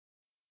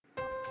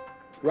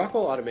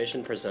Rockwell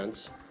Automation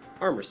presents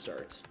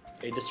ArmorStart,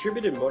 a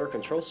distributed motor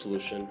control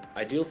solution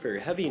ideal for your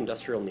heavy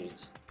industrial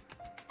needs.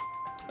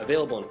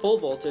 Available in full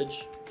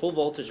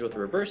voltage with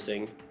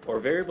reversing, or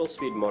variable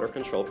speed motor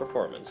control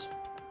performance.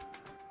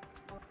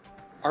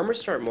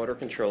 ArmorStart motor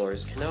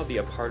controllers can now be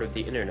a part of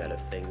the Internet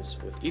of Things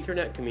with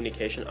Ethernet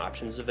communication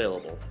options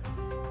available.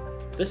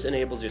 This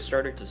enables your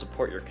starter to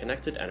support your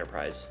connected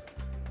enterprise.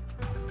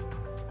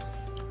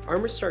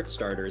 ArmorStart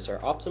starters are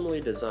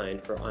optimally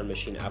designed for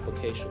on-machine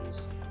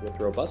applications, with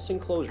robust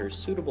enclosures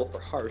suitable for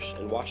harsh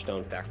and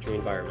washdown factory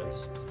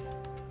environments.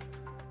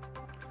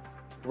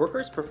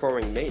 Workers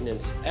performing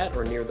maintenance at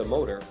or near the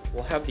motor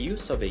will have the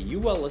use of a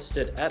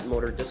UL-listed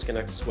at-motor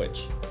disconnect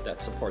switch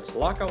that supports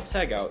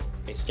lockout-tagout,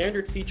 a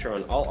standard feature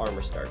on all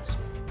ArmorStarts.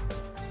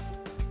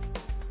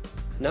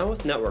 Now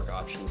with network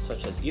options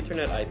such as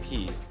Ethernet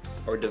IP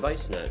or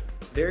DeviceNet,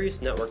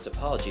 various network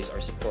topologies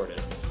are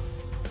supported.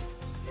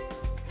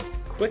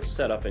 Quick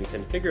setup and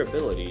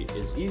configurability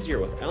is easier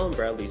with Allen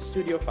Bradley's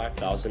Studio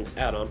 5000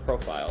 add-on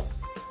profile,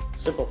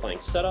 simplifying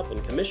setup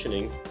and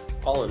commissioning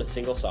all in a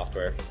single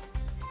software.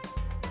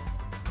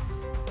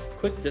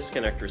 Quick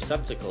disconnect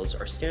receptacles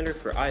are standard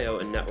for I/O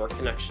and network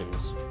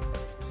connections,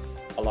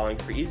 allowing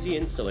for easy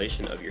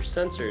installation of your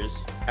sensors,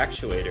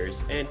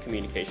 actuators, and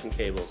communication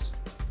cables.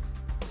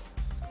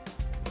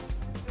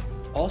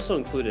 Also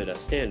included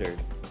as standard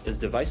is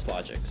Device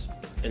Logics,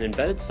 an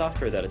embedded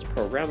software that is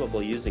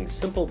programmable using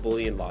simple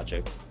Boolean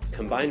logic,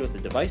 combined with the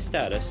device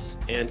status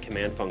and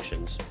command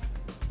functions.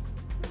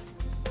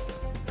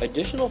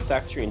 Additional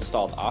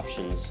factory-installed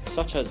options,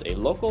 such as a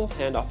local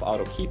handoff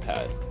auto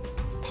keypad,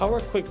 power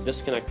quick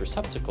disconnect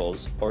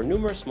receptacles, or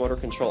numerous motor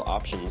control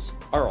options,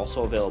 are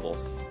also available.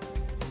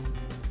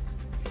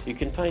 You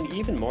can find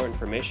even more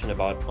information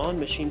about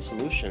on-machine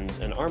solutions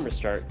and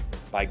ArmorStart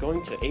by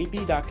going to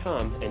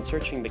ab.com and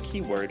searching the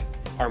keyword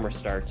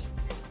ArmorStart.